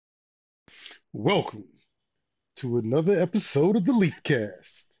Welcome to another episode of the LIF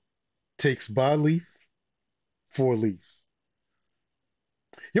Cast. Takes by LIF for LIF.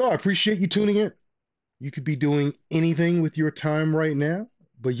 Yo, I appreciate you tuning in. You could be doing anything with your time right now,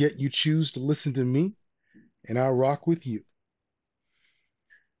 but yet you choose to listen to me, and I rock with you.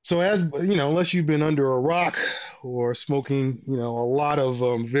 So, as you know, unless you've been under a rock or smoking, a lot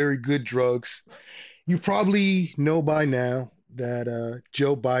of very good drugs, you probably know by now that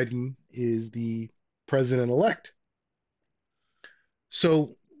Joe Biden is the president elect.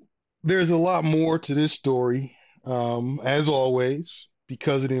 So, there's a lot more to this story. As always,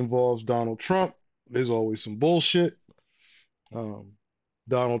 because it involves Donald Trump, there's always some bullshit. Um,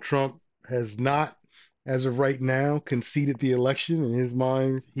 Donald Trump has not, as of right now, conceded the election. In his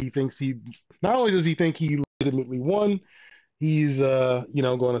mind, he thinks not only does he think he legitimately won, he's going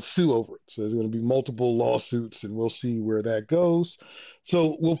to sue over it. So there's going to be multiple lawsuits, and we'll see where that goes.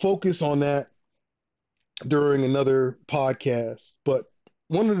 So we'll focus on that during another podcast. But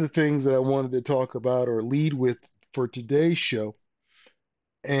one of the things that I wanted to talk about or lead with for today's show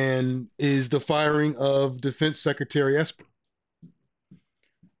and is the firing of Defense Secretary Esper.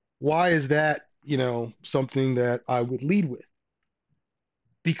 Why is that, something that I would lead with?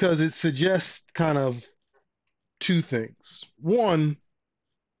 Because it suggests kind of two things. One,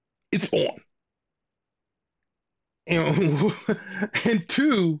 it's on. And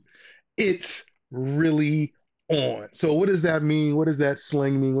two, it's really on. So what does that mean? What does that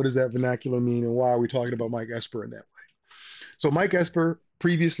slang mean? What does that vernacular mean? And why are we talking about Mike Esper in that way? So Mike Esper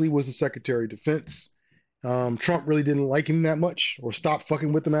previously was the Secretary of Defense. Trump really didn't like him that much or stopped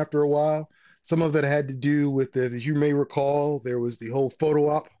fucking with him after a while. Some of it had to do with, as you may recall, there was the whole photo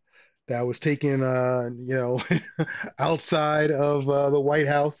op that was taken, outside of the White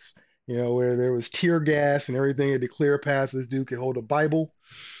House, where there was tear gas and everything to clear past this dude could hold a Bible.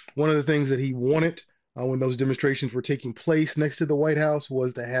 One of the things that he wanted when those demonstrations were taking place next to the White House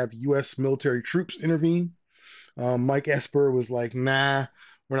was to have U.S. military troops intervene. Mike Esper was like, nah,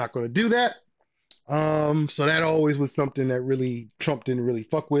 we're not going to do that. So that always was something that really Trump didn't really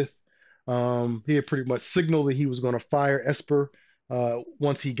fuck with. He had pretty much signaled that he was going to fire Esper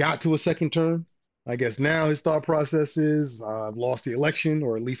once he got to a second term. I guess now his thought process is I've lost the election,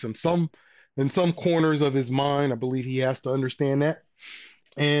 or at least in some corners of his mind, I believe he has to understand that.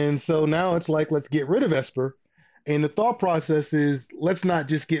 And so now it's like, let's get rid of Esper. And the thought process is, let's not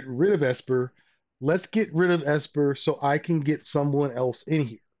just get rid of Esper. Let's get rid of Esper so I can get someone else in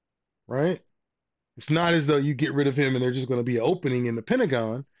here, right? It's not as though you get rid of him and there's just going to be an opening in the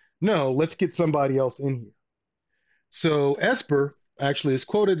Pentagon. No, let's get somebody else in here. So Esper actually is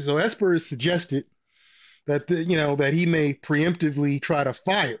quoted. So Esper has suggested that that he may preemptively try to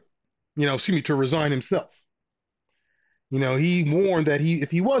fire, to resign himself. He warned that if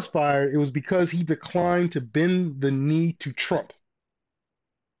he was fired, it was because he declined to bend the knee to Trump.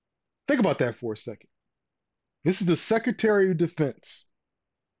 Think about that for a second. This is the Secretary of Defense.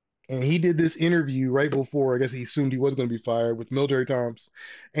 And he did this interview right before, I guess he assumed he was going to be fired with Military Times.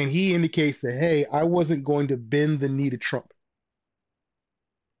 And he indicates that, hey, I wasn't going to bend the knee to Trump.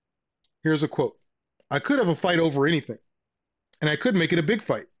 Here's a quote. I could have a fight over anything, and I could make it a big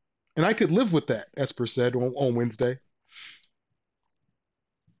fight. And I could live with that, Esper said on Wednesday.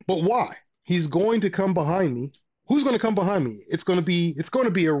 But why? He's going to come behind me. Who's going to come behind me? It's going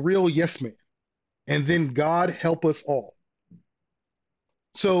to be a real yes man. And then God help us all.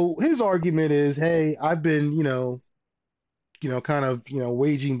 So his argument is, hey, I've been, kind of,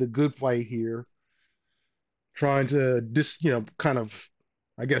 waging the good fight here, trying to kind of,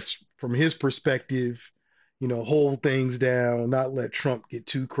 I guess, from his perspective, hold things down, not let Trump get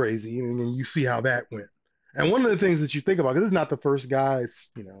too crazy. And then you see how that went. And one of the things that you think about, because this is not the first guy, it's,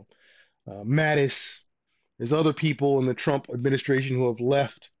 Mattis, there's other people in the Trump administration who have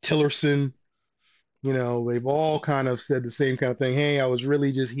left, Tillerson, they've all kind of said the same kind of thing. Hey, I was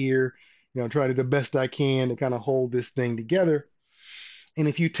really just here, trying to do the best I can to kind of hold this thing together. And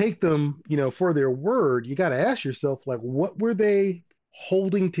if you take them, for their word, you got to ask yourself, like, what were they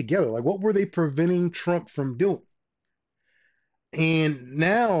holding together? Like, what were they preventing Trump from doing? And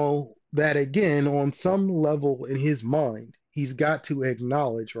now that, again, on some level in his mind, he's got to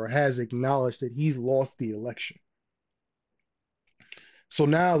acknowledge or has acknowledged that he's lost the election. So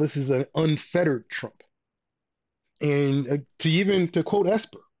now this is an unfettered Trump. And to quote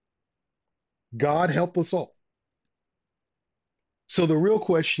Esper, God help us all. So the real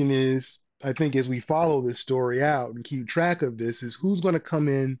question is, I think as we follow this story out and keep track of this, is who's going to come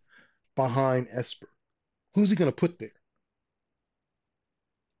in behind Esper? Who's he going to put there?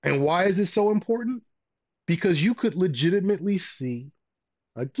 And why is this so important? Because you could legitimately see,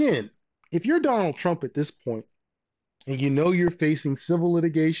 again, If you're Donald Trump at this point, and you know you're facing civil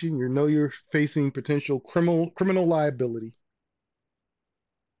litigation, you know you're facing potential criminal liability,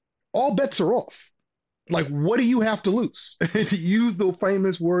 all bets are off. Like, what do you have to lose? To use the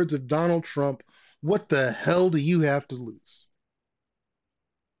famous words of Donald Trump, what the hell do you have to lose?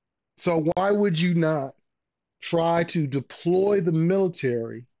 So why would you not try to deploy the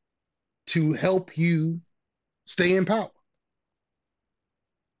military to help you stay in power?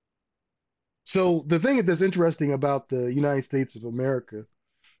 So the thing that's interesting about the United States of America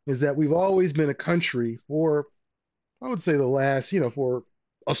is that we've always been a country for, I would say, the last, for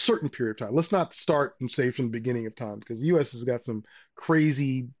a certain period of time. Let's not start and say from the beginning of time, because the U.S. has got some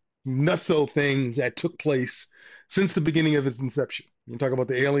crazy nutso things that took place since the beginning of its inception. You talk about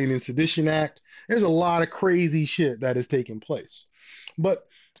the Alien and Sedition Act. There's a lot of crazy shit that has taken place. But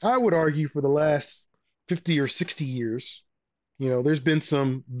I would argue for the last 50 or 60 years, there's been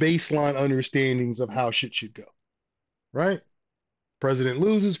some baseline understandings of how shit should go, right? President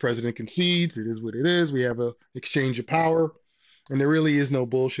loses, president concedes. It is what it is. We have an exchange of power, and there really is no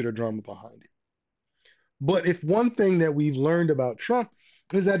bullshit or drama behind it. But if one thing that we've learned about Trump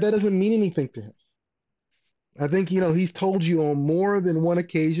is that doesn't mean anything to him. I think, he's told you on more than one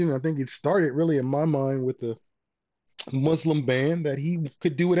occasion, I think it started really in my mind with the Muslim ban, that he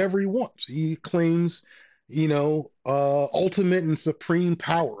could do whatever he wants. He claims, ultimate and supreme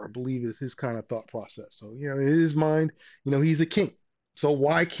power, I believe is his kind of thought process. So, in his mind, he's a king. So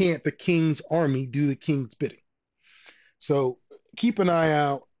why can't the king's army do the king's bidding? So keep an eye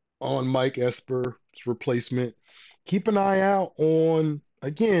out on Mike Esper's replacement. Keep an eye out on,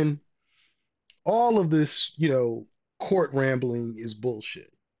 again, all of this, court rambling is bullshit.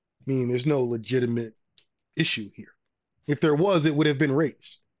 Meaning there's no legitimate issue here. If there was, it would have been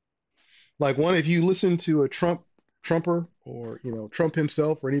raised. Like if you listen to a Trumper or, Trump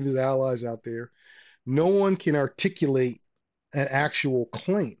himself or any of his allies out there, no one can articulate an actual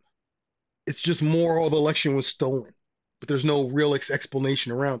claim. It's just more, the election was stolen, but there's no real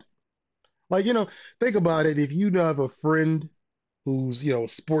explanation around it. Like, think about it. If you have a friend who's, a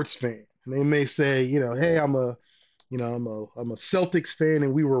sports fan, and they may say, hey, I'm a Celtics fan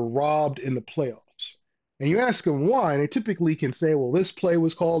and we were robbed in the playoffs. And you ask them why, and they typically can say, well, this play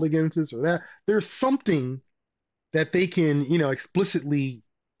was called against us or that. There's something that they can, explicitly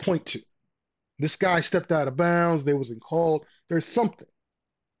point to. This guy stepped out of bounds. They wasn't called. There's something.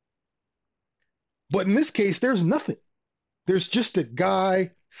 But in this case, there's nothing. There's just a guy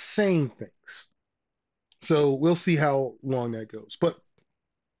saying things. So we'll see how long that goes. But,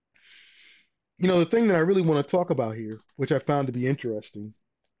 the thing that I really want to talk about here, which I found to be interesting,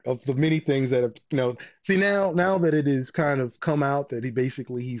 of the many things that have, see now that it is kind of come out that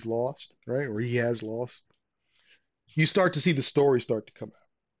he's lost, right? Or he has lost. You start to see the story start to come out.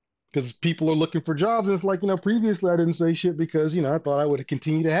 Because people are looking for jobs. And it's like, previously I didn't say shit because, I thought I would have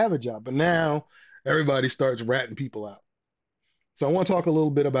continued to have a job. But now everybody starts ratting people out. So I want to talk a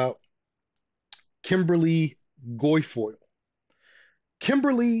little bit about Kimberly Guilfoyle.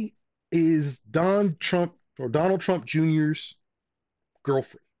 Kimberly is Donald Trump Jr.'s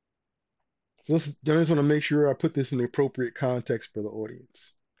girlfriend. So I just want to make sure I put this in the appropriate context for the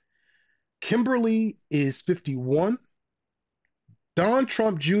audience. Kimberly is 51. Donald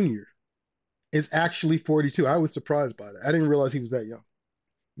Trump Jr. is actually 42. I was surprised by that. I didn't realize he was that young.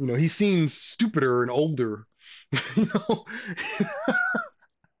 He seems stupider and older.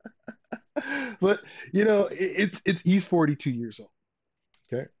 But he's 42 years old.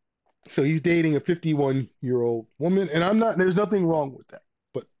 Okay, so he's dating a 51-year-old woman, and there's nothing wrong with that.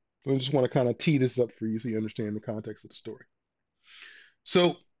 But I just want to kind of tee this up for you so you understand the context of the story.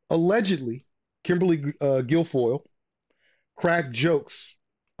 So allegedly, Kimberly Guilfoyle cracked jokes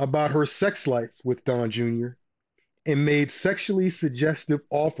about her sex life with Don Jr. and made sexually suggestive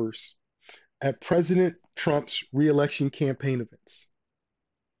offers at President Trump's re-election campaign events.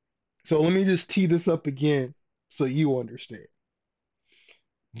 So let me just tee this up again so you understand.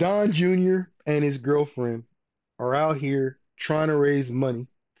 Don Jr. and his girlfriend are out here trying to raise money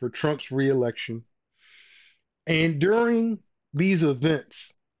for Trump's re-election. And during these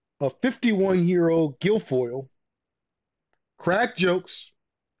events, a 51-year-old Guilfoyle cracked jokes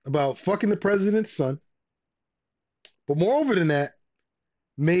about fucking the president's son. But moreover than that,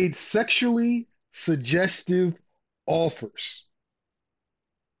 made sexually suggestive offers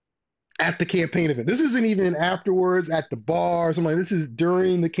at the campaign event. This isn't even afterwards at the bar or something. This is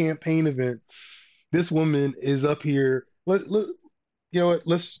during the campaign event. This woman is up here. You know what?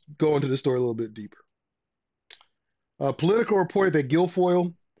 Let's go into the story a little bit deeper. Politico reported that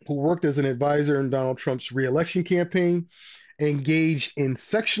Guilfoyle, who worked as an advisor in Donald Trump's re-election campaign, engaged in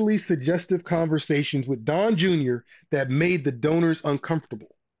sexually suggestive conversations with Don Jr. that made the donors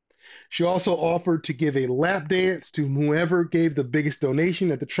uncomfortable. She also offered to give a lap dance to whoever gave the biggest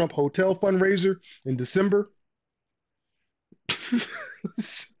donation at the Trump Hotel fundraiser in December.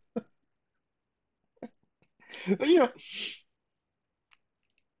 you know,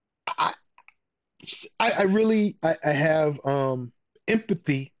 I, I really I have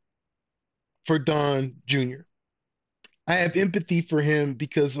empathy for Don Jr. I have empathy for him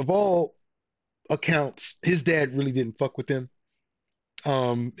because of all accounts, his dad really didn't fuck with him.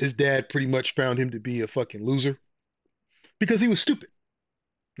 His dad pretty much found him to be a fucking loser because he was stupid.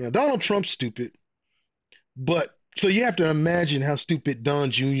 Now Donald Trump's stupid, but so you have to imagine how stupid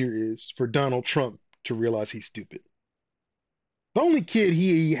Don Jr. is for Donald Trump to realize he's stupid. The only kid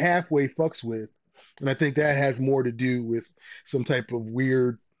he halfway fucks with, and I think that has more to do with some type of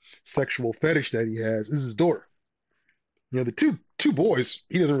weird sexual fetish that he has, is his daughter. The two boys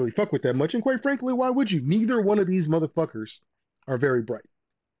he doesn't really fuck with that much, and quite frankly, why would you? Neither one of these motherfuckers are very bright.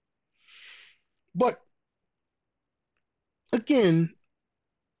 But again,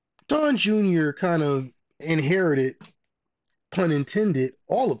 Don Jr. kind of inherited, pun intended,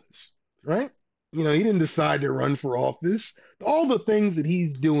 all of this, right? He didn't decide to run for office. All the things that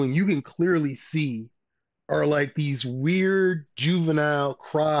he's doing, you can clearly see are like these weird juvenile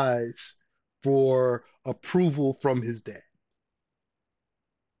cries for approval from his dad.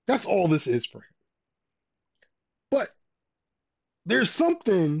 That's all this is for him. But there's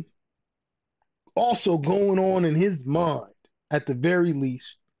something also going on in his mind, at the very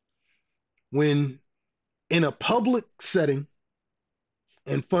least, when in a public setting,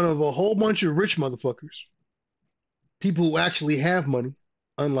 in front of a whole bunch of rich motherfuckers, people who actually have money,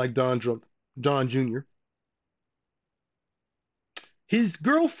 unlike Don Jr., his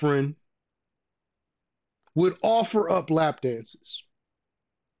girlfriend would offer up lap dances.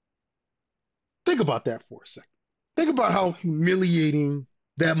 Think about that for a second. Think about how humiliating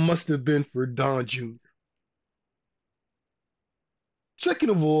that must have been for Don Jr.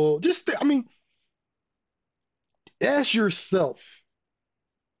 Second of all, ask yourself,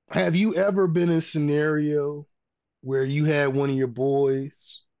 have you ever been in a scenario where you had one of your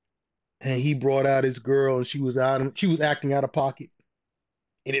boys and he brought out his girl and she was acting out of pocket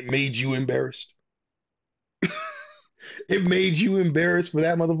and it made you embarrassed? It made you embarrassed for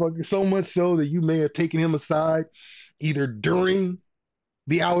that motherfucker so much so that you may have taken him aside either during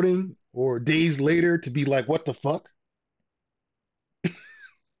the outing or days later to be like, what the fuck?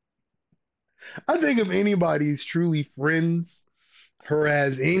 I think if anybody's truly friends or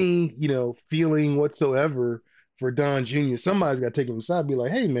has any, feeling whatsoever for Don Jr., somebody's got to take him aside and be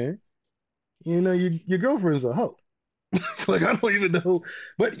like, hey, man, your girlfriend's a hoe. Like, I don't even know.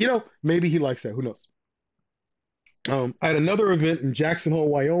 But, maybe he likes that. Who knows? At another event in Jackson Hole,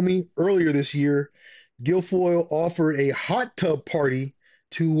 Wyoming, earlier this year, Guilfoyle offered a hot tub party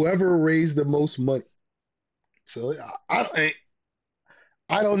to whoever raised the most money. So I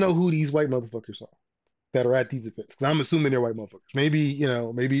don't know who these white motherfuckers are that are at these events. I'm assuming they're white motherfuckers. Maybe,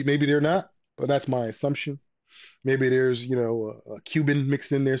 maybe they're not, but that's my assumption. Maybe there's, a Cuban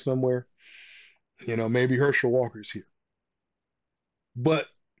mixed in there somewhere. Maybe Herschel Walker's here. But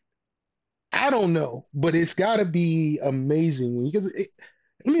I don't know. But it's got to be amazing because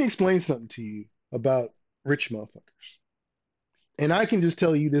let me explain something to you about rich motherfuckers. And I can just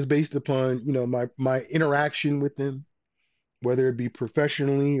tell you this based upon, my interaction with them, whether it be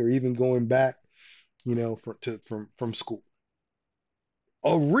professionally or even going back, from school.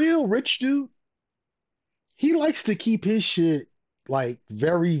 A real rich dude, he likes to keep his shit like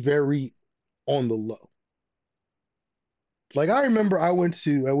very, very on the low. Like I remember I went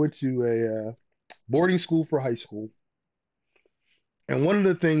to a boarding school for high school. And one of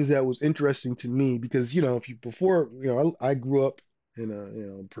the things that was interesting to me, because if you before, I grew up in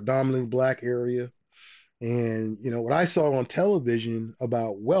a predominantly black area, and what I saw on television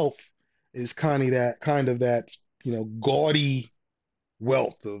about wealth is kind of that gaudy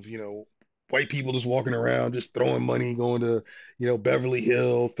wealth of white people just walking around, just throwing money, going to Beverly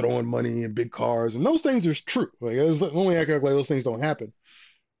Hills, throwing money in big cars, and those things are true. Like only act like those things don't happen.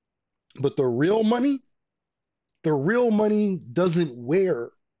 But the real money doesn't wear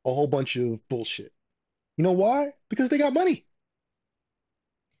a whole bunch of bullshit. You know why? Because they got money.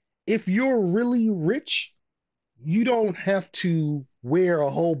 If you're really rich, you don't have to wear a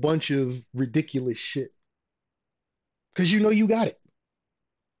whole bunch of ridiculous shit because you got it.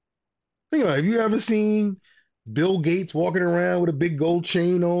 Think about it. Have you ever seen Bill Gates walking around with a big gold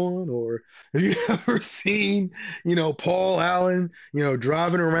chain on, or have you ever seen, Paul Allen,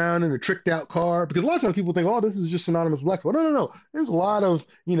 driving around in a tricked out car? Because a lot of times people think, oh, this is just synonymous with black folk. No, no, no. There's a lot of,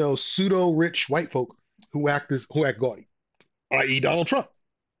 pseudo rich white folk who act gaudy, i.e. Donald Trump.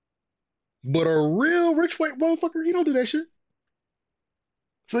 But a real rich white motherfucker, he don't do that shit.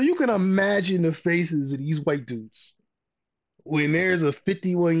 So you can imagine the faces of these white dudes when there's a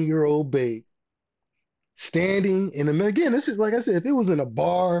 51-year-old babe standing in the middle. Again, this is like I said, if it was in a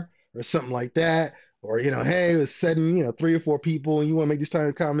bar or something like that, or hey, it was setting, three or four people, and you want to make this kind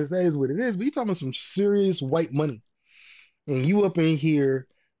of comments, that is what it is. But you're talking about some serious white money, and you up in here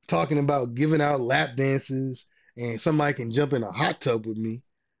talking about giving out lap dances, and somebody can jump in a hot tub with me.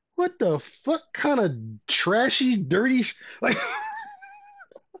 What the fuck kind of trashy, dirty, like,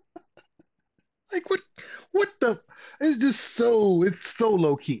 like what the? It's so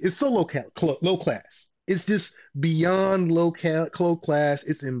low key. It's so low class. It's just beyond low class.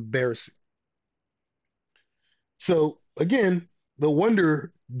 It's embarrassing. So again, the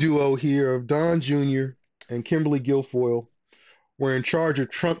wonder duo here of Don Jr. and Kimberly Guilfoyle were in charge of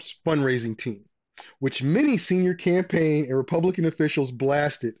Trump's fundraising team, which many senior campaign and Republican officials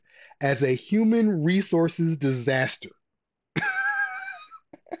blasted as a human resources disaster.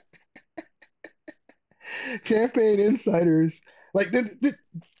 Campaign insiders, like,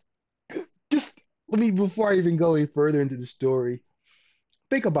 just let me, before I even go any further into the story,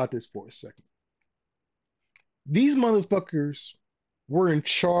 think about this for a second. These motherfuckers were in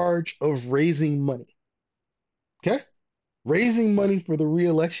charge of raising money. Okay? Raising money for the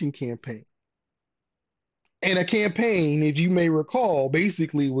re-election campaign. And a campaign, if you may recall,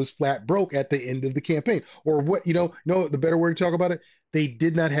 basically was flat broke at the end of the campaign. Or what, the better word to talk about it, they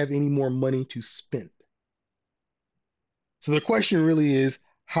did not have any more money to spend. So the question really is,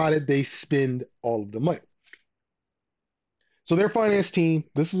 how did they spend all of the money? So their finance team,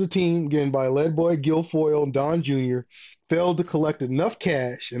 this is a team again led by Guilfoyle and Don Jr., failed to collect enough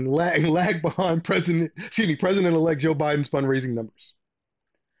cash and lag behind President-elect Joe Biden's fundraising numbers.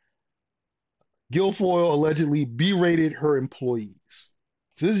 Guilfoyle allegedly berated her employees.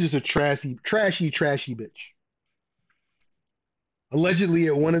 So this is just a trashy bitch. Allegedly,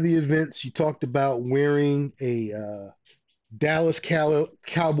 at one of the events, she talked about wearing a Dallas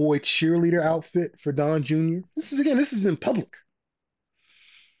Cowboy cheerleader outfit for Don Jr. This is in public.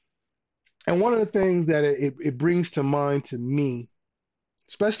 And one of the things that it brings to mind to me,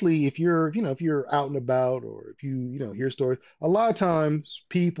 especially if you're out and about, or if you hear stories, a lot of times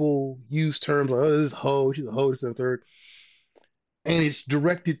people use terms like, oh, this is hoe, she's a hoe, this and third, and it's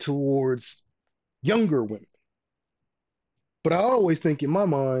directed towards younger women. But I always think in my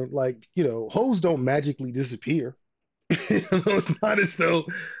mind, like, hoes don't magically disappear. It's not as though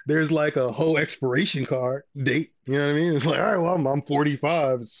there's like a hoe expiration card date. You know what I mean? It's like, all right, well, I'm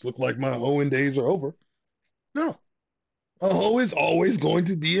 45. It's looked like my hoeing days are over. No, a hoe is always going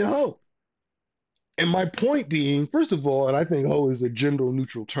to be a hoe. And my point being, first of all, and I think hoe is a gender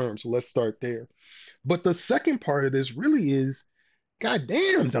neutral term, so let's start there. But the second part of this really is,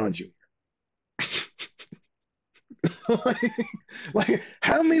 goddamn, Don Jr. like,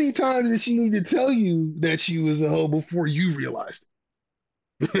 how many times did she need to tell you that she was a hoe before you realized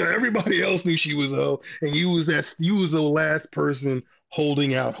it? Everybody else knew she was a hoe, and you was the last person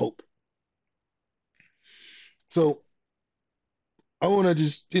holding out hope. So I want to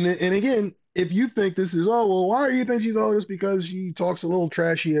just, and again, if you think this is, oh, well, why do you think she's all this? Because she talks a little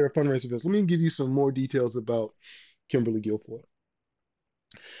trashy at her fundraising events. Let me give you some more details about Kimberly Guilfoyle.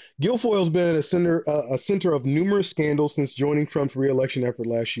 Guilfoyle's been a center of numerous scandals since joining Trump's re-election effort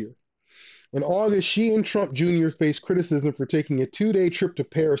last year. In August, she and Trump Jr. faced criticism for taking a 2-day trip to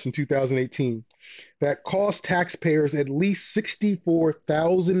Paris in 2018 that cost taxpayers at least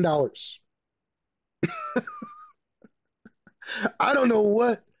 $64,000. I don't know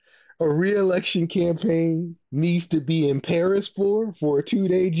what a re-election campaign needs to be in Paris for a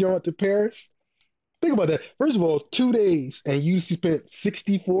 2-day jaunt to Paris. Think about that. First of all, 2 days and you spent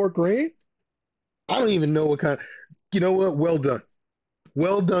 64 grand. I don't even know what kind of, you know what? Well done.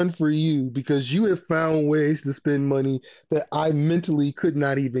 Well done for you, because you have found ways to spend money that I mentally could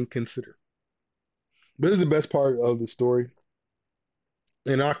not even consider. But this is the best part of the story.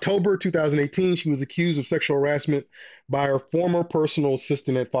 In October 2018, she was accused of sexual harassment by her former personal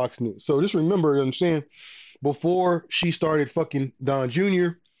assistant at Fox News. So just remember, understand, before she started fucking Don Jr.,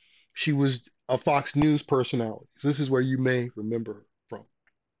 she was a Fox News personality. So this is where you may remember her from.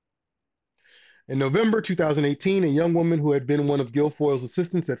 In November 2018, a young woman who had been one of Guilfoyle's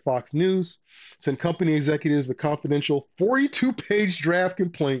assistants at Fox News sent company executives a confidential 42-page draft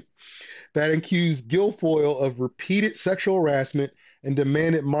complaint that accused Guilfoyle of repeated sexual harassment and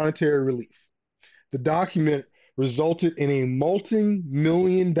demanded monetary relief. The document resulted in a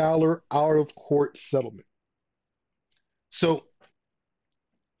multi-million-dollar out-of-court settlement. So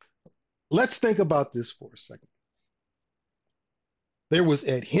let's think about this for a second. There was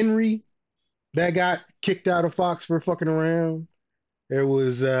Ed Henry that got kicked out of Fox for fucking around. There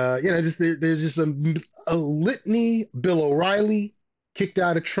was, there's just a litany. Bill O'Reilly kicked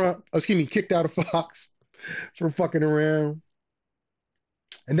out of kicked out of Fox for fucking around.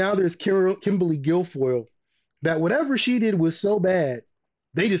 And now there's Kimberly Guilfoyle, that whatever she did was so bad,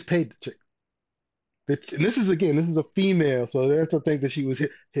 they just paid the chick. And this is a female, so they have to think that she was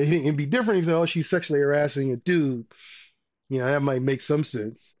hitting. It'd be different if oh, she's sexually harassing a dude. You know, that might make some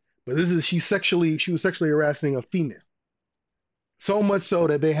sense. But she was sexually harassing a female. So much so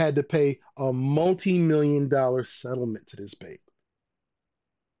that they had to pay a multi-million-dollar settlement to this babe.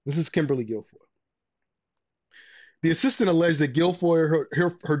 This is Kimberly Guilfoyle. The assistant alleged that Guilfoyle,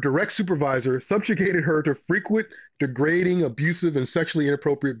 her direct supervisor, subjugated her to frequent, degrading, abusive, and sexually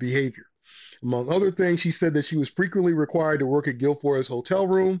inappropriate behavior. Among other things, she said that she was frequently required to work at Guilfoyle's hotel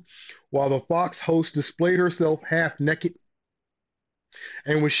room while the Fox host displayed herself half naked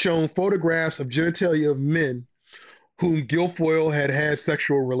and was shown photographs of genitalia of men whom Guilfoyle had had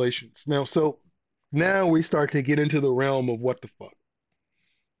sexual relations. Now we start to get into the realm of what the fuck.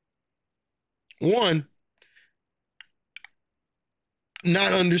 One,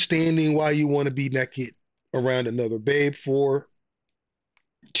 not understanding why you want to be naked around another babe for.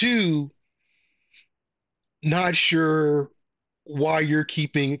 Two, not sure why you're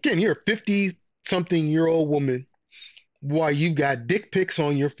again, you're a 50-something-year-old woman, why you've got dick pics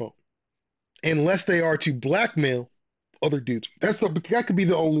on your phone, unless they are to blackmail other dudes. That could be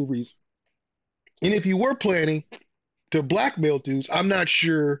the only reason. And if you were planning to blackmail dudes, I'm not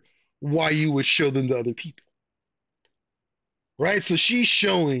sure why you would show them to other people. Right? So she's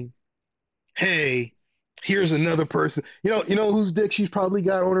showing, hey, here's another person. You know whose dick she's probably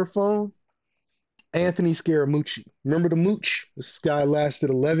got on her phone? Anthony Scaramucci. Remember the mooch? This guy lasted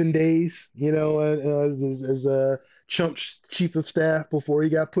 11 days, as a Trump's chief of staff before he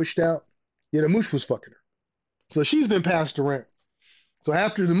got pushed out. Yeah, the mooch was fucking her. So she's been passed around. So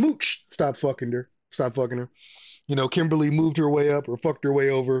after the mooch stopped fucking her, Kimberly moved her way up or fucked her way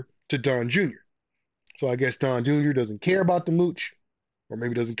over to Don Jr. So I guess Don Jr. doesn't care about the mooch, or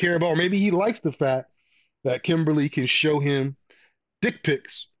maybe he likes the fact that Kimberly can show him dick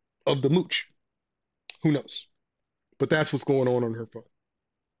pics of the mooch. Who knows? But that's what's going on her phone.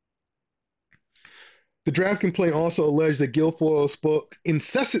 The draft complaint also alleged that Guilfoyle spoke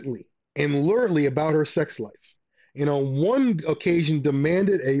incessantly and luridly about her sex life, and on one occasion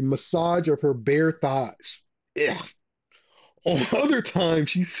demanded a massage of her bare thighs. Ugh. On other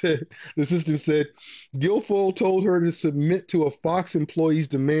times, the assistant said, Guilfoyle told her to submit to a Fox employee's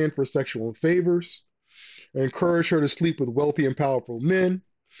demand for sexual favors, encouraged her to sleep with wealthy and powerful men,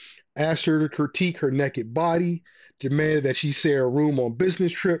 asked her to critique her naked body, demanded that she share a room on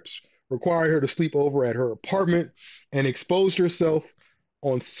business trips, required her to sleep over at her apartment, and exposed herself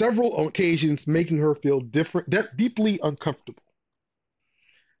on several occasions, making her feel deeply uncomfortable.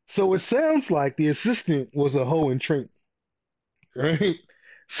 So it sounds like the assistant was a hoe in training, right?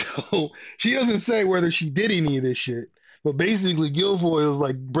 So she doesn't say whether she did any of this shit, but basically Guilfoyle is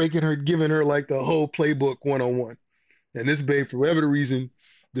like giving her like the whole playbook 101. And this babe, for whatever reason,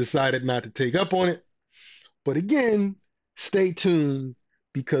 decided not to take up on it. But again, stay tuned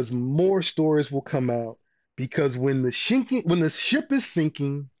because more stories will come out. Because when the ship is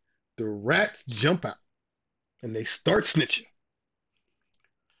sinking, the rats jump out and they start snitching.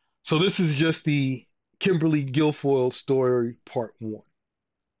 So this is just the Kimberly Guilfoyle story, part one.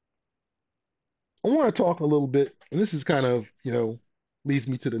 I want to talk a little bit, and this is kind of, leads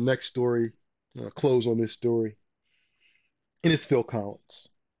me to the next story. I'm going to close on this story. And it's Phil Collins.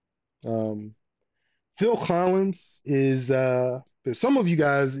 Phil Collins is, some of you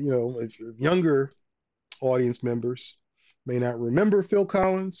guys, younger audience members may not remember Phil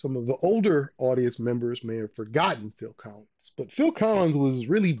Collins. Some of the older audience members may have forgotten Phil Collins. But Phil Collins was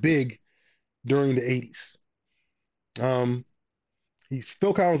really big during the 80s.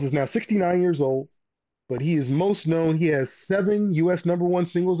 Phil Collins is now 69 years old, but he is most known. He has 7 U.S. #1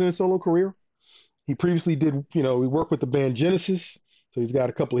 singles in his solo career. He previously did, he worked with the band Genesis, so he's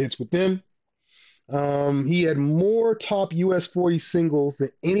got a couple of hits with them. He had more top US 40 singles than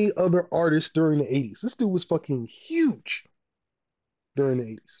any other artist during the 80s. This dude was fucking huge during the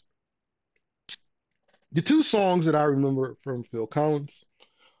 80s. The two songs that I remember from Phil Collins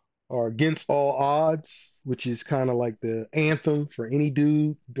are Against All Odds, which is kind of like the anthem for any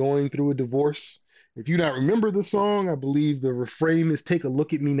dude going through a divorce. If you not remember the song, I believe the refrain is Take a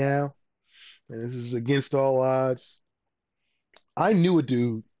Look at Me Now. And this is Against All Odds. I knew a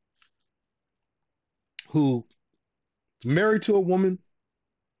dude who was married to a woman,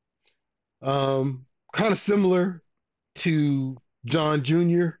 kind of similar to John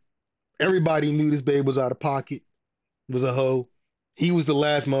Jr. Everybody knew this babe was out of pocket, was a hoe. He was the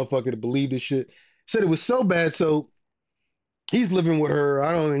last motherfucker to believe this shit. Said it was so bad, so he's living with her.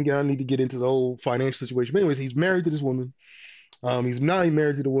 I don't think I need to get into the whole financial situation. But anyways, he's married to this woman. He's not even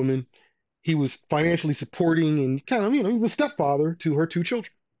married to the woman. He was financially supporting and kind of, he was a stepfather to her two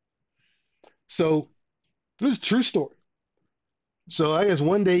children. So this is a true story. So I guess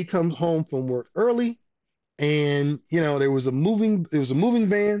one day he comes home from work early, and there was a moving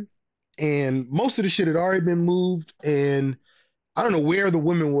van, and most of the shit had already been moved, and I don't know where the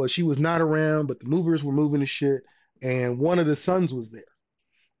woman was. She was not around, but the movers were moving the shit, and one of the sons was there.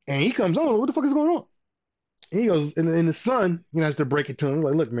 And he comes on, what the fuck is going on? And he goes, and the son, has to break it to him.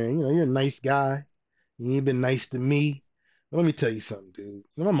 Like, look, man, you're a nice guy. You ain't been nice to me. But let me tell you something, dude.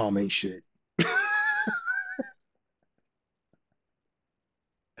 My mom ain't shit.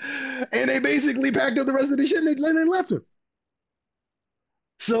 And they basically packed up the rest of the shit and they left him.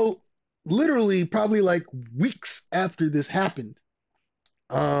 So literally, probably like weeks after this happened,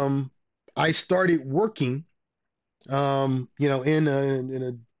 I started working, in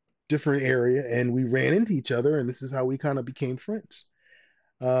a different area, and we ran into each other, and this is how we kind of became friends.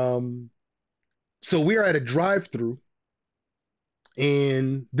 Um, so we are at a drive-through,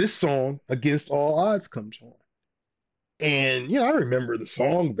 and this song, Against All Odds, comes on. And, I remember the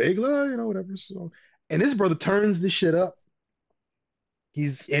song vaguely, whatever song. And this brother turns this shit up. He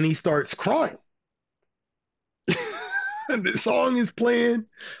starts crying. And the song is playing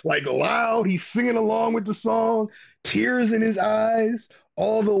like loud. He's singing along with the song, tears in his eyes.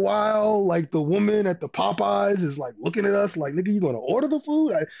 All the while, like the woman at the Popeyes is like looking at us like, nigga, you gonna order the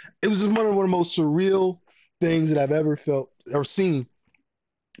food? It was just one of the most surreal things that I've ever felt or seen.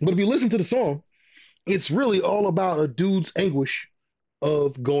 But if you listen to the song, it's really all about a dude's anguish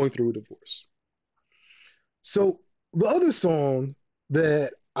of going through a divorce. So the other song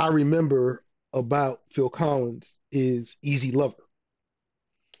that I remember about Phil Collins is Easy Lover.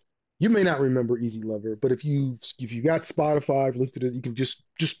 You may not remember Easy Lover, but if you got Spotify, listed it, you can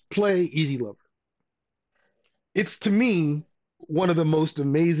just play Easy Lover. It's, to me, one of the most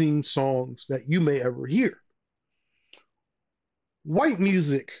amazing songs that you may ever hear. White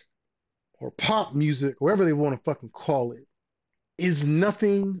music or pop music, whatever they want to fucking call it, is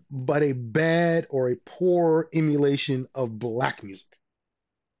nothing but a bad or a poor emulation of black music.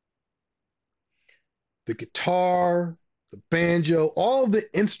 The guitar, the banjo, all the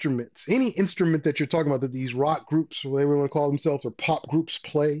instruments, any instrument that you're talking about that these rock groups, or whatever they want to call themselves, or pop groups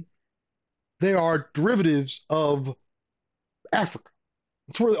play, they are derivatives of Africa.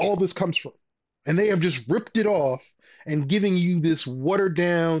 That's where all this comes from. And they have just ripped it off and giving you this watered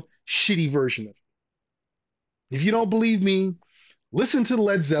down, shitty version of it. If you don't believe me, listen to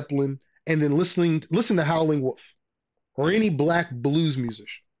Led Zeppelin and then listen to Howlin' Wolf or any black blues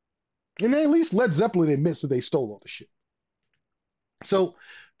musician. And at least Led Zeppelin admits that they stole all the shit. So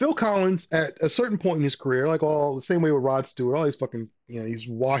Phil Collins, at a certain point in his career, like all the same way with Rod Stewart, all these fucking, these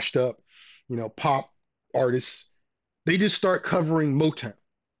washed up, pop artists, they just start covering Motown.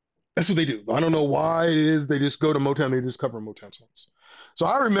 That's what they do. I don't know why it is. They just go to Motown, they just cover Motown songs. So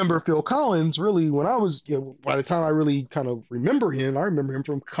I remember Phil Collins really when I was, by the time I really kind of remember him, I remember him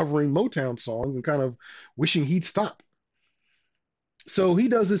from covering Motown songs and kind of wishing he'd stop. So he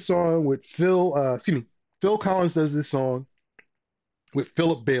does this song with Phil Collins does this song with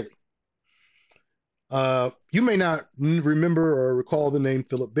Philip Bailey. You may not remember or recall the name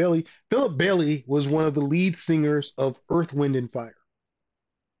Philip Bailey. Philip Bailey was one of the lead singers of Earth, Wind, and Fire.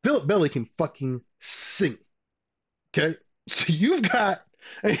 Philip Bailey can fucking sing. Okay? So you've got,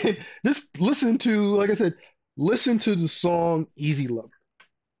 just listen to, like I said, listen to the song Easy Lover.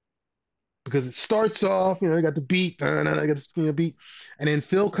 Because it starts off, you got the beat, I got this beat, and then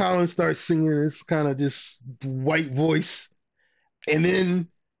Phil Collins starts singing this kind of just white voice, and then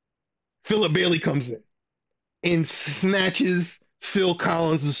Philip Bailey comes in and snatches Phil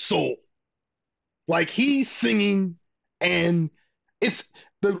Collins' soul. Like he's singing, and it's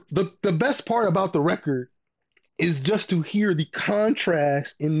the best part about the record is just to hear the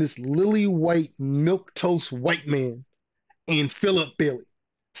contrast in this lily white, milquetoast white man and Philip Bailey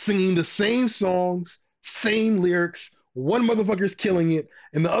singing the same songs, same lyrics. One motherfucker's killing it,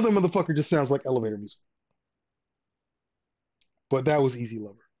 and the other motherfucker just sounds like elevator music. but that was Easy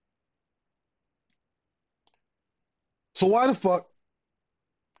Lover. So why the fuck,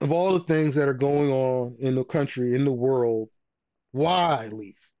 of all the things that are going on in the country, in the world, why,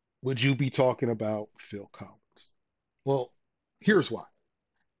 Leaf, would you be talking about Phil Collins? Well, here's why.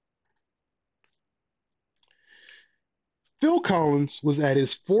 Phil Collins was at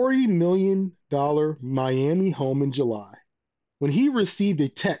his $40 million Miami home in July when he received a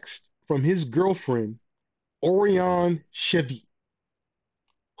text from his girlfriend, Orion Chevy,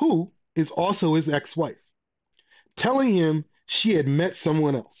 who is also his ex-wife, telling him she had met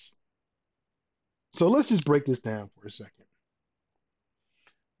someone else. So let's just break this down for a second.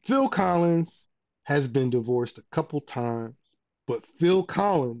 Phil Collins has been divorced a couple times, but Phil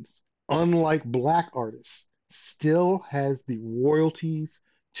Collins, unlike black artists, still has the royalties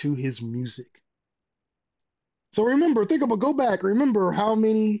to his music. So remember, go back, remember how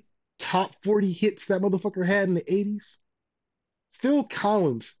many top 40 hits that motherfucker had in the 80s? Phil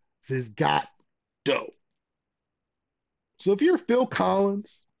Collins has got dough. So if you're Phil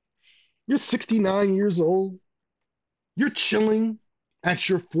Collins, you're 69 years old, you're chilling at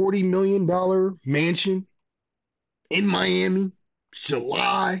your $40 million mansion in Miami,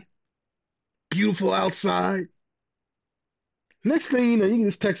 July, beautiful outside. Next thing you know, you get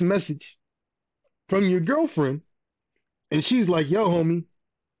this text message from your girlfriend, and she's like, yo, homie,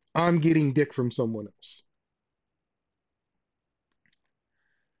 I'm getting dick from someone else.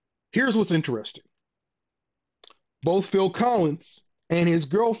 Here's what's interesting. Both Phil Collins and his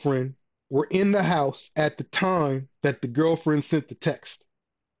girlfriend were in the house at the time that the girlfriend sent the text.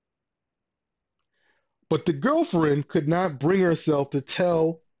 But the girlfriend could not bring herself to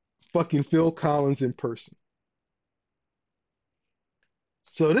tell fucking Phil Collins in person.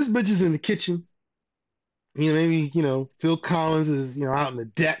 So this bitch is in the kitchen. Maybe, Phil Collins is, out on the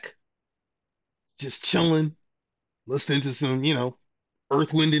deck, just chilling, listening to some,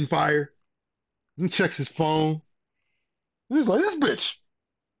 Earth, Wind, and Fire. He checks his phone. And he's like, this bitch.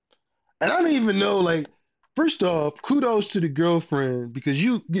 And I don't even know, like, first off, kudos to the girlfriend because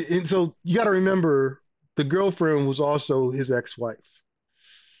and so you got to remember the girlfriend was also his ex-wife.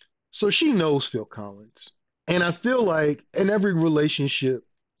 So she knows Phil Collins. And I feel like in every relationship,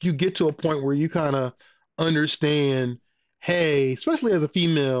 you get to a point where you kind of understand, hey, especially as a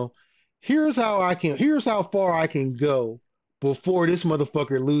female, here's how far I can go before this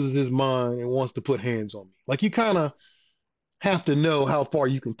motherfucker loses his mind and wants to put hands on me. Like you kind of have to know how far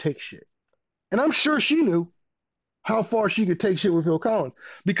you can take shit. And I'm sure she knew how far she could take shit with Phil Collins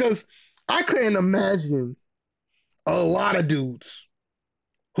because I couldn't imagine a lot of dudes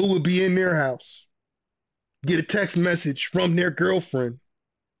who would be in their house, get a text message from their girlfriend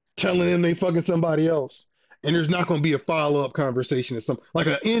telling them they fucking somebody else, and there's not going to be a follow-up conversation or something, like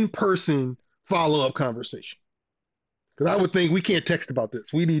an in-person follow-up conversation. Because I would think we can't text about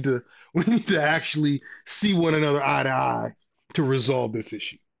this. We need to actually see one another eye to eye to resolve this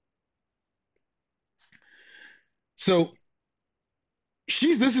issue. So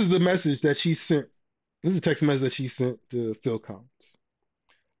this is the message that she sent. This is a text message that she sent to Phil Collins.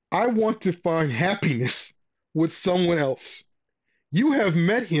 I want to find happiness with someone else. You have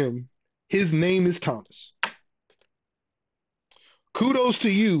met him. His name is Thomas. Kudos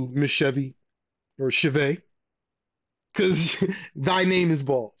to you, Miss Chevy, or Chevet, because thy name is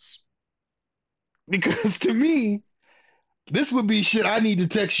balls. Because to me, this would be shit I need to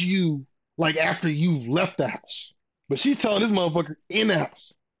text you like after you've left the house. But she's telling this motherfucker in the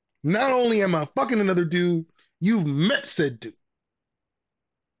house. Not only am I fucking another dude, you've met said dude.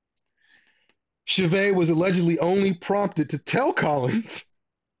 Chevet was allegedly only prompted to tell Collins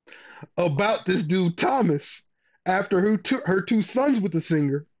about this dude Thomas after her two sons with the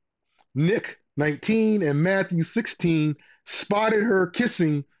singer, Nick, 19, and Matthew, 16, spotted her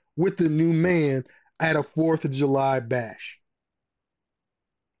kissing with the new man at a 4th of July bash.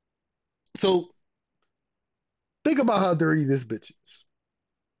 So think about how dirty this bitch is.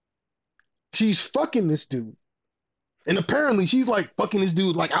 She's fucking this dude. And apparently she's like fucking this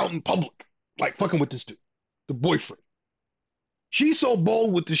dude like out in public. Like fucking with this dude, the boyfriend. She's so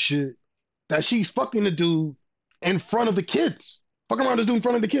bold with this shit that she's fucking the dude in front of the kids. Fucking around this dude in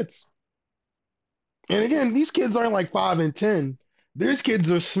front of the kids. And again, these kids aren't like 5 and 10. These kids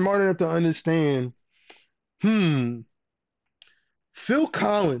are smart enough to understand, Phil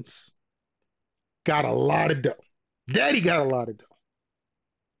Collins got a lot of dough. Daddy got a lot of dough.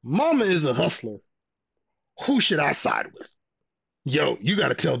 Mama is a hustler. Who should I side with? Yo, you got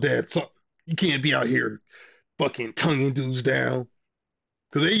to tell dad something. You can't be out here fucking tonguing dudes down.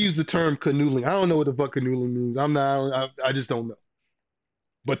 Because they use the term canoodling. I don't know what the fuck canoodling means. I just don't know.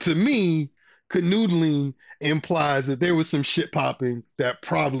 But to me, canoodling implies that there was some shit popping that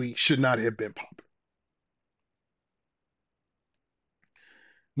probably should not have been popping.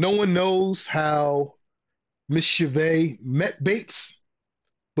 No one knows how Miss Chevet met Bates,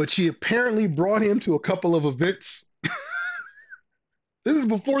 but she apparently brought him to a couple of events. This is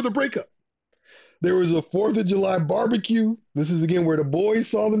before the breakup. There was a 4th of July barbecue. This is again where the boys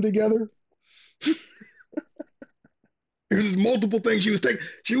saw them together. There's just multiple things she was taking.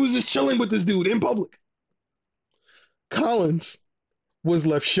 She was just chilling with this dude in public. Collins was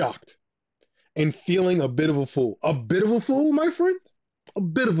left shocked and feeling a bit of a fool. A bit of a fool, my friend? A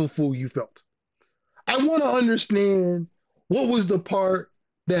bit of a fool you felt. I want to understand what was the part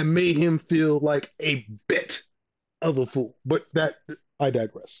that made him feel like a bit of a fool. But that, I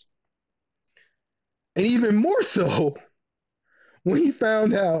digress. And even more so when he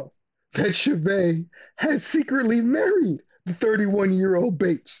found out that Chevet had secretly married the 31-year-old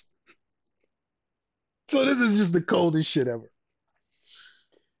Bates. So this is just the coldest shit ever.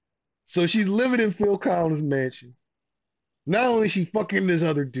 So she's living in Phil Collins' mansion. Not only is she fucking this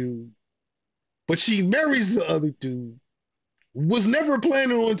other dude, but she marries the other dude. Was never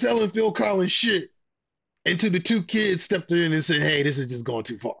planning on telling Phil Collins shit until the two kids stepped in and said, hey, this is just going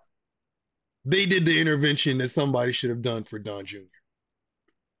too far. They did the intervention that somebody should have done for Don Jr.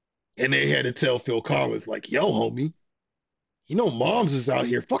 And they had to tell Phil Collins, like, yo, homie, you know mom's is out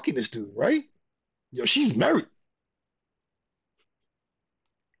here fucking this dude, right? Yo, she's married.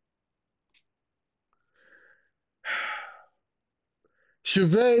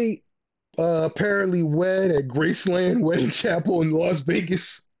 Chevet apparently wed at Graceland Wedding Chapel in Las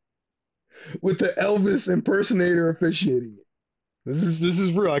Vegas with the Elvis impersonator officiating it. This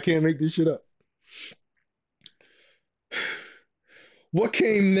is real. I can't make this shit up. What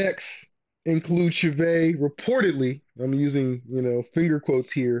came next includes Chevet reportedly, I'm using, finger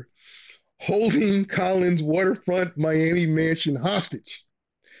quotes here, holding Collins' waterfront Miami mansion hostage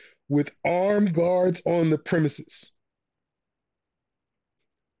with armed guards on the premises.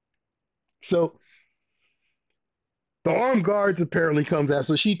 So the armed guards apparently comes out.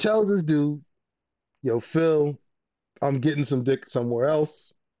 So she tells this dude, yo, Phil, I'm getting some dick somewhere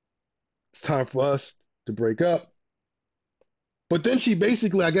else. It's time for us to break up. But then she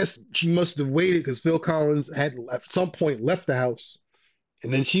basically, I guess she must have waited because Phil Collins had at some point left the house.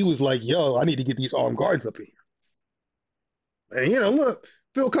 And then she was like, yo, I need to get these armed guards up here. And, look,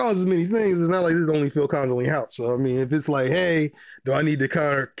 Phil Collins is many things. It's not like this is only Phil Collins' only house. So, I mean, if it's like, hey, do I need to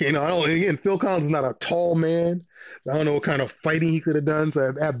kind of, I don't, again, Phil Collins is not a tall man. So I don't know what kind of fighting he could have done.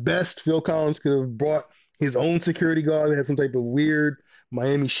 So at best, Phil Collins could have brought his own security guard that had some type of weird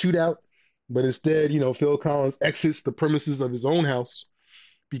Miami shootout. But instead, Phil Collins exits the premises of his own house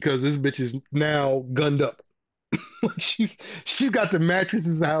because this bitch is now gunned up. Like she's got the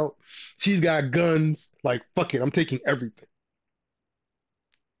mattresses out. She's got guns. Like, fuck it, I'm taking everything.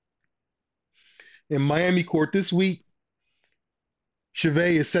 In Miami court this week,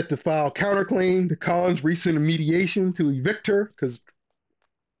 Chevet is set to file counterclaim to Collins' recent mediation to evict her because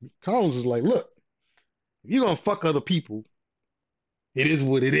Collins is like, look, if you're going to fuck other people, it is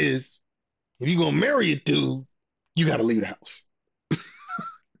what it is. If you're going to marry a dude, you got to leave the house.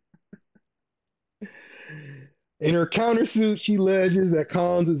 In her countersuit, she alleges that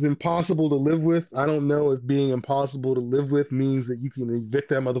Collins is impossible to live with. I don't know if being impossible to live with means that you can evict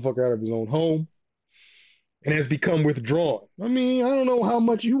that motherfucker out of his own home, and has become withdrawn. I mean, I don't know how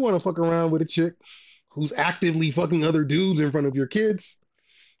much you want to fuck around with a chick who's actively fucking other dudes in front of your kids.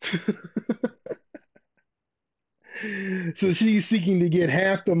 So she's seeking to get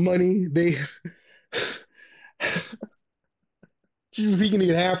half the money she's seeking to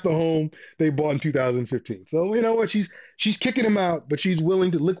get half the home they bought in 2015. So you know what? She's kicking him out, but she's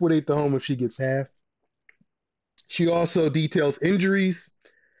willing to liquidate the home if she gets half. She also details injuries.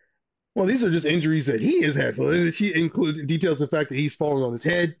 Well, these are just injuries that he has had. So she details the fact that he's falling on his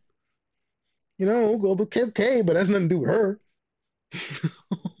head. Well, okay, but that's nothing to do with her.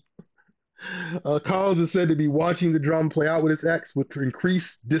 Collins is said to be watching the drama play out with his ex with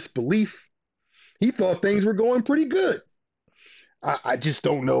increased disbelief. He thought things were going pretty good. I just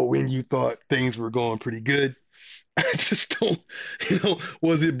don't know when you thought things were going pretty good. I just don't,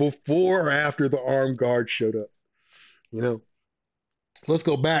 was it before or after the armed guard showed up? Let's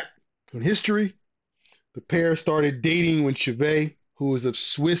go back in history. The pair started dating when Chevet, who was of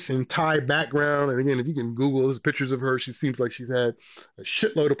Swiss and Thai background, and again, if you can Google those pictures of her, she seems like she's had a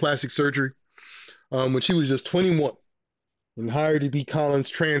shitload of plastic surgery, when she was just 21 and hired to be Collins'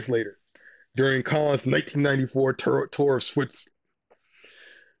 translator during Collins' 1994 tour of Switzerland.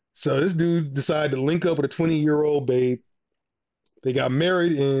 So this dude decided to link up with a 20-year-old babe They got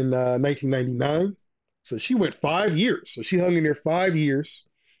married in 1999. So she went 5 years. So she hung in there 5 years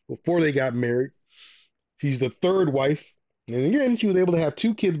before they got married. She's the third wife. And again, she was able to have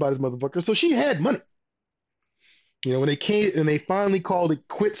two kids by this motherfucker. So she had money. You know, when they came and they finally called it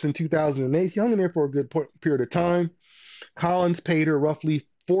quits in 2008, she hung in there for a good period of time. Collins paid her roughly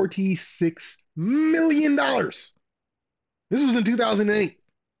 $46 million. This was in 2008.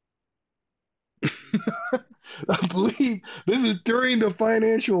 I believe this is during the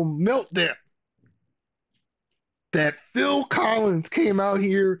financial meltdown that Phil Collins came out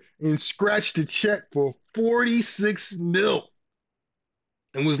here and scratched a check for 46 mil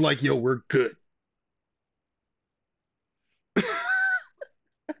and was like, yo, we're good.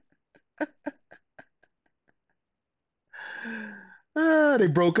 They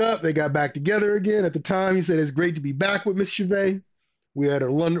broke up. They got back together again. At the time, he said, it's great to be back with Miss Chavez. We had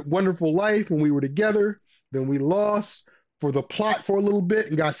a wonderful life when we were together. Then we lost for the plot for a little bit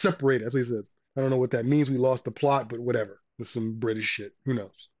and got separated. As he said, I don't know what that means. We lost the plot, but whatever. It's some British shit. Who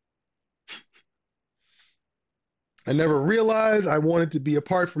knows? I never realized I wanted to be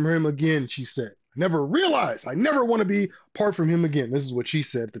apart from him again, she said. I never realized I never want to be apart from him again. This is what she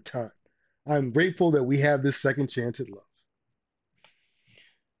said at the time. I'm grateful that we have this second chance at love.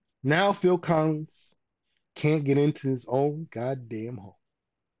 Now Phil Collins can't get into his own goddamn home.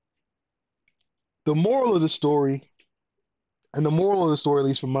 The moral of the story, and the moral of the story, at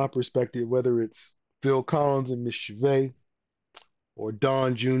least from my perspective, whether it's Phil Collins and Miss Chavez or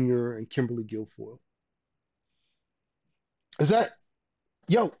Don Jr. and Kimberly Guilfoyle, is that,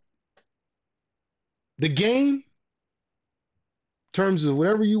 yo, the game, in terms of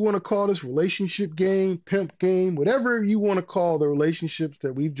whatever you want to call this relationship game, pimp game, whatever you want to call the relationships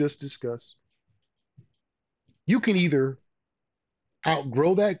that we've just discussed, you can either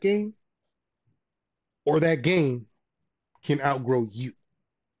outgrow that game or that game can outgrow you.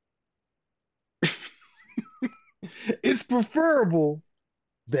 It's preferable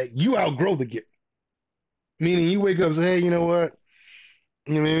that you outgrow the game. Meaning you wake up and say, hey, you know what?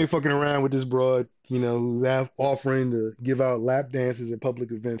 You know, maybe fucking around with this broad, you know, who's offering to give out lap dances at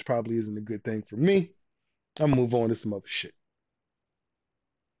public events probably isn't a good thing for me. I'm gonna move on to some other shit.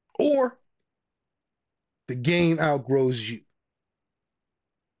 Or the game outgrows you.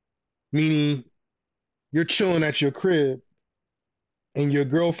 Meaning you're chilling at your crib and your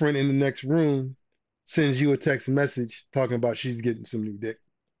girlfriend in the next room sends you a text message talking about she's getting some new dick.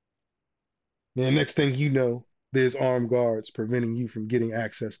 And next thing you know, there's armed guards preventing you from getting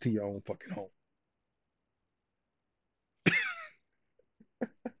access to your own fucking home.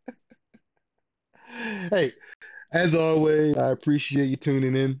 Hey, as always, I appreciate you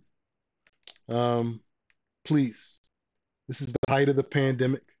tuning in. Um, please, this is the height of the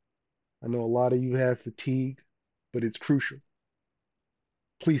pandemic. I know a lot of you have fatigue, but it's crucial.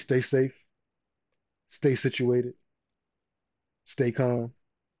 Please stay safe, stay situated, stay calm,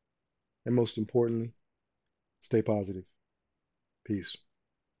 and most importantly, stay positive. Peace.